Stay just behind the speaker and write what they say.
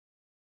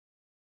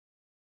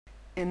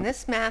In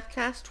this math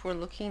test, we're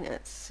looking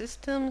at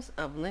systems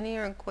of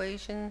linear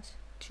equations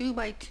 2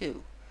 by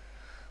 2.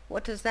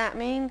 What does that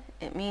mean?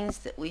 It means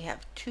that we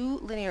have two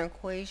linear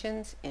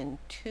equations in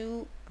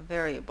two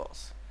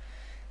variables.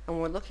 And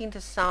we're looking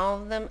to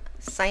solve them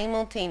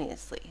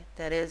simultaneously.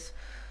 That is,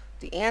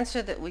 the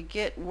answer that we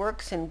get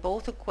works in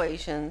both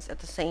equations at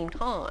the same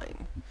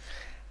time.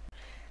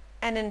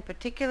 And in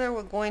particular,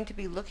 we're going to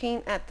be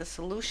looking at the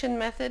solution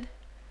method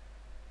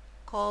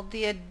called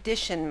the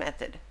addition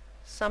method,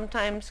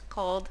 sometimes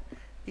called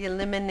the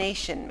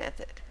elimination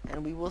method,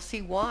 and we will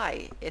see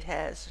why it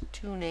has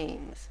two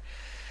names.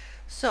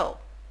 So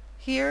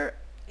here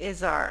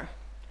is our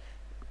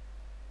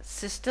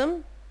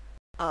system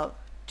of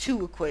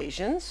two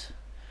equations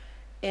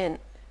in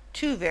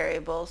two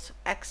variables,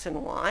 x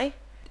and y.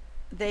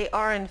 They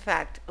are in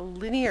fact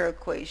linear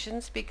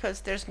equations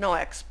because there's no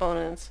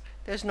exponents,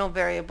 there's no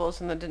variables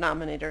in the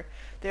denominator,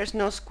 there's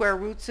no square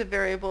roots of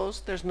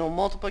variables, there's no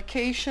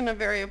multiplication of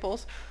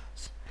variables.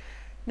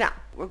 Now,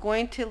 we're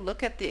going to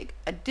look at the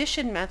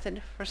addition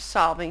method for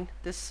solving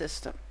this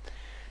system.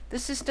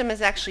 This system is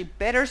actually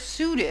better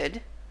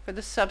suited for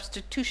the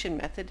substitution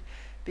method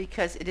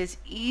because it is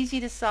easy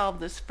to solve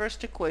this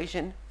first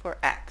equation for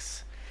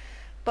x.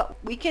 But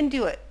we can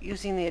do it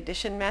using the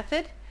addition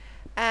method,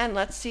 and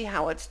let's see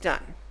how it's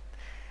done.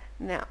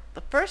 Now,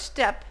 the first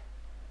step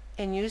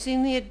in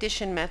using the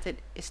addition method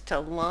is to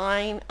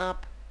line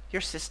up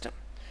your system.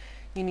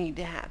 You need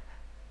to have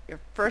your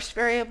first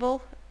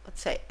variable,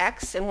 let's say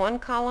x in one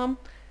column,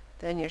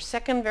 then your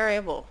second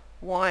variable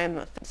y in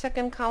the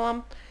second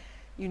column.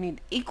 You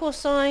need equal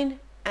sign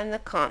and the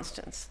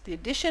constants. The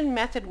addition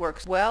method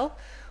works well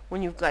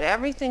when you've got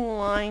everything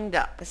lined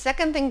up. The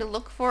second thing to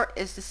look for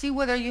is to see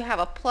whether you have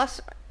a plus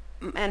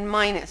and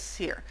minus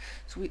here.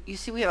 So you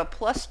see we have a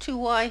plus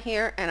 2y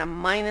here and a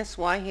minus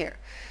y here.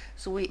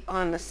 So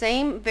on the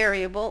same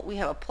variable we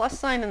have a plus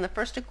sign in the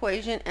first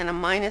equation and a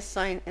minus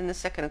sign in the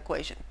second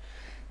equation.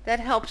 That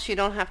helps you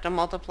don't have to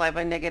multiply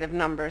by negative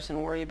numbers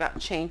and worry about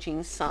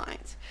changing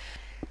signs.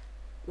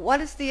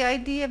 What is the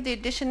idea of the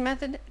addition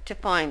method? To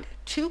find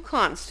two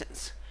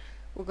constants.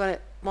 We're going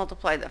to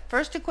multiply the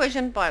first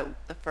equation by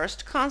the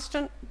first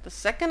constant, the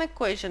second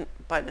equation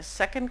by the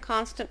second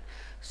constant,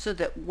 so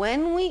that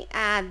when we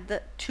add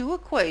the two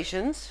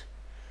equations,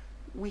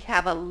 we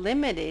have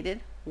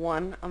eliminated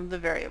one of the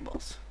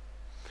variables.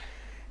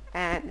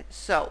 And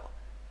so,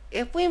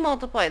 if we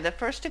multiply the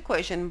first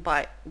equation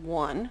by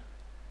 1,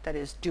 that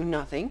is, do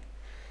nothing,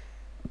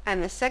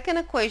 and the second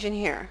equation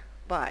here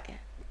by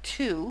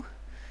 2,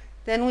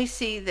 then we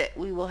see that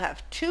we will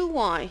have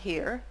 2y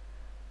here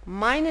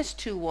minus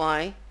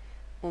 2y.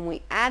 When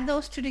we add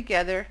those two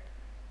together,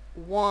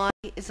 y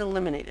is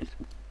eliminated.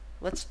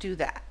 Let's do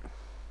that.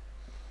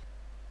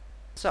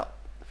 So,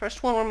 the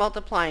first one we're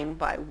multiplying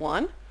by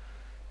 1.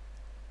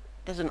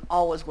 Doesn't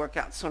always work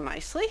out so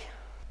nicely.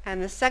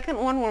 And the second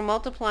one we're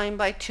multiplying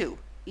by 2.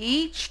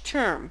 Each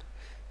term,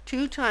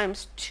 2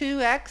 times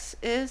 2x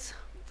is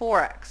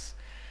 4x.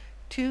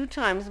 2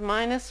 times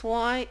minus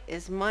y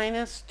is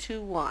minus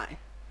 2y.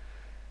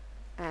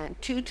 And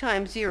 2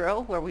 times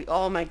 0, where we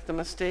all make the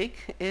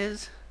mistake,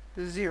 is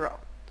 0.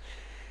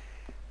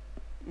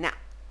 Now,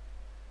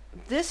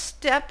 this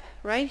step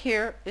right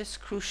here is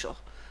crucial.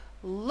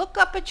 Look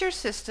up at your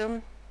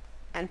system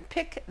and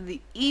pick the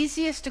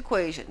easiest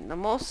equation, the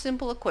most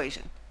simple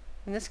equation.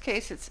 In this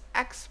case, it's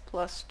x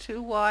plus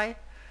 2y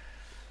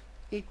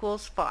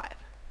equals 5.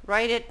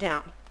 Write it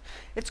down.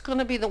 It's going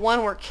to be the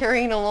one we're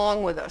carrying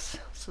along with us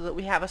so that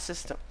we have a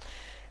system.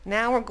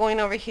 Now we're going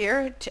over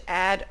here to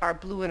add our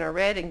blue and our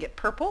red and get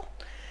purple.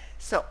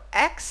 So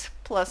x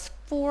plus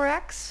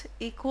 4x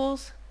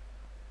equals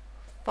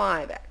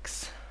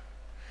 5x.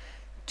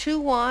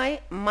 2y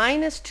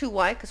minus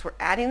 2y, because we're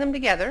adding them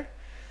together,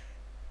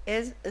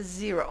 is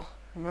 0.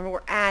 Remember,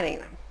 we're adding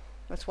them.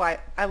 That's why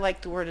I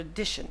like the word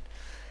addition.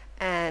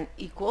 And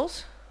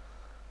equals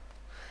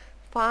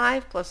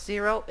 5 plus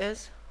 0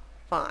 is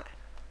 5.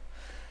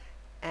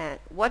 And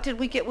what did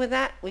we get with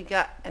that? We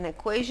got an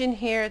equation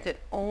here that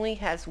only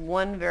has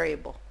one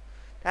variable.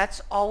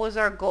 That's always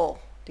our goal,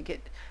 to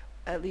get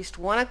at least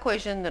one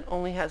equation that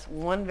only has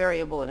one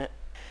variable in it.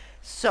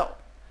 So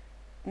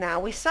now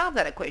we solve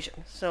that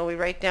equation. So we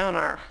write down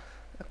our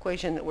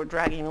equation that we're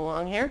dragging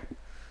along here.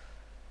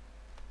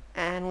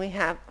 And we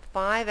have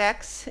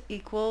 5x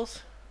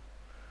equals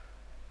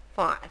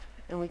 5.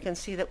 And we can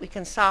see that we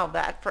can solve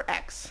that for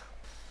x.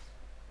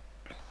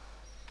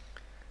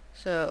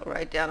 So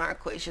write down our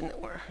equation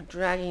that we're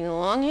dragging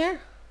along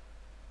here.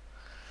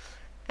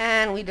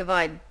 And we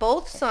divide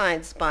both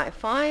sides by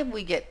 5.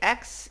 We get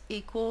x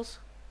equals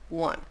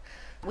 1.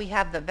 We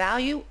have the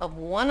value of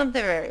one of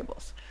the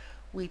variables.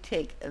 We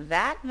take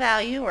that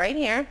value right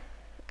here,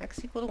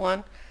 x equal to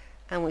 1,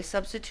 and we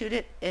substitute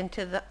it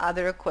into the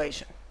other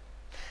equation.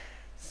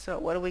 So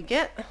what do we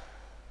get?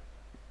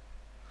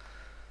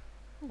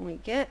 We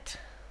get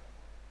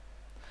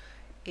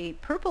a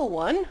purple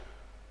one,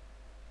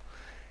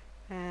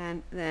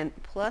 and then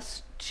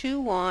plus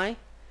 2y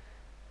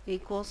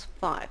equals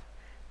 5.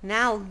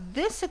 Now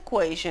this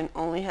equation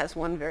only has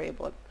one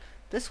variable.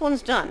 This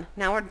one's done.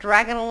 Now we're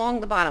dragging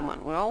along the bottom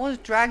one. We're always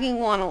dragging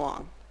one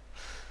along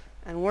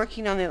and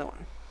working on the other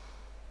one.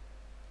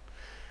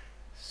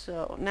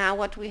 So now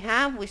what do we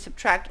have? We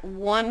subtract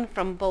 1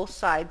 from both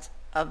sides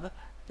of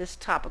this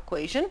top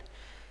equation.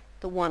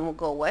 The 1 will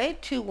go away.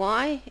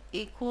 2y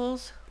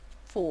equals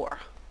 4.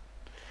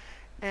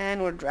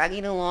 And we're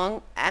dragging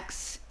along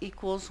x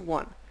equals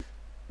 1.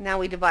 Now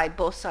we divide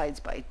both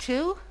sides by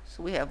 2.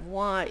 So we have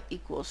y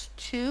equals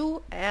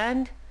 2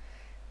 and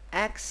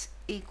x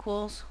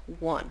equals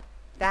 1.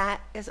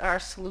 That is our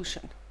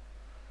solution.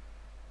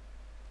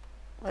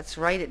 Let's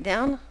write it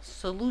down.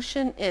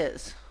 Solution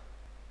is,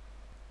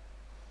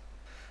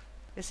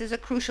 this is a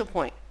crucial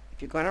point.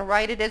 If you're going to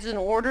write it as an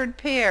ordered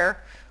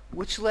pair,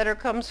 which letter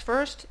comes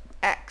first?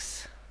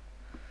 X.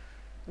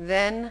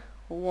 Then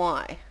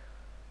y.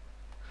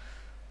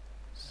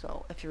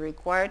 So if you're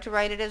required to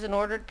write it as an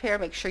ordered pair,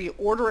 make sure you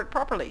order it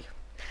properly.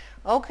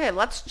 Okay,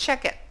 let's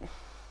check it.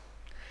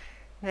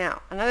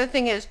 Now, another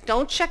thing is,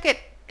 don't check it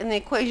in the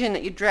equation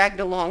that you dragged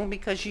along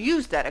because you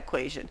used that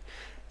equation.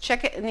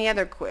 Check it in the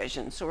other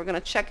equation. So we're going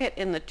to check it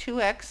in the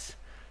 2x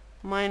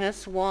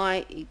minus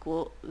y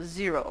equal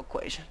 0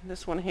 equation,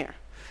 this one here.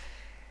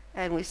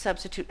 And we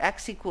substitute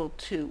x equal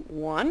to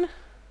 1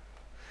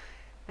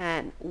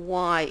 and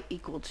y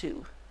equal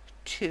to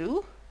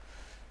 2.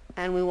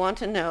 And we want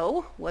to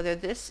know whether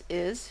this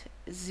is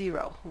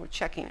 0. We're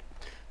checking it.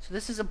 So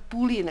this is a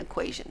Boolean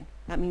equation.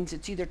 That means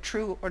it's either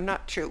true or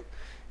not true.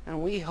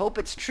 And we hope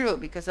it's true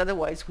because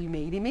otherwise we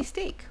made a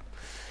mistake.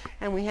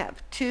 And we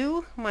have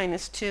 2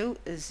 minus 2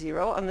 is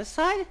 0 on this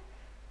side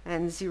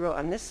and 0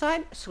 on this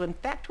side. So in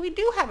fact we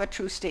do have a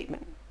true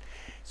statement.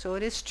 So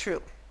it is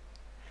true.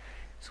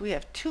 So we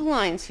have 2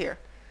 lines here.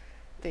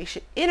 They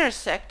should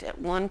intersect at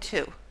 1,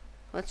 2.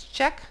 Let's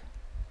check.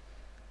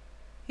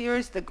 Here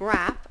is the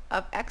graph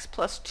of x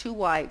plus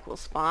 2y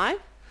equals 5.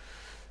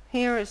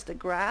 Here is the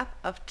graph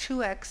of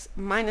 2x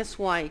minus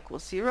y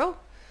equals 0.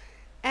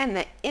 And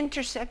they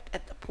intersect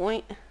at the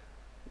point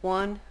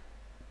 1,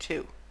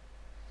 2.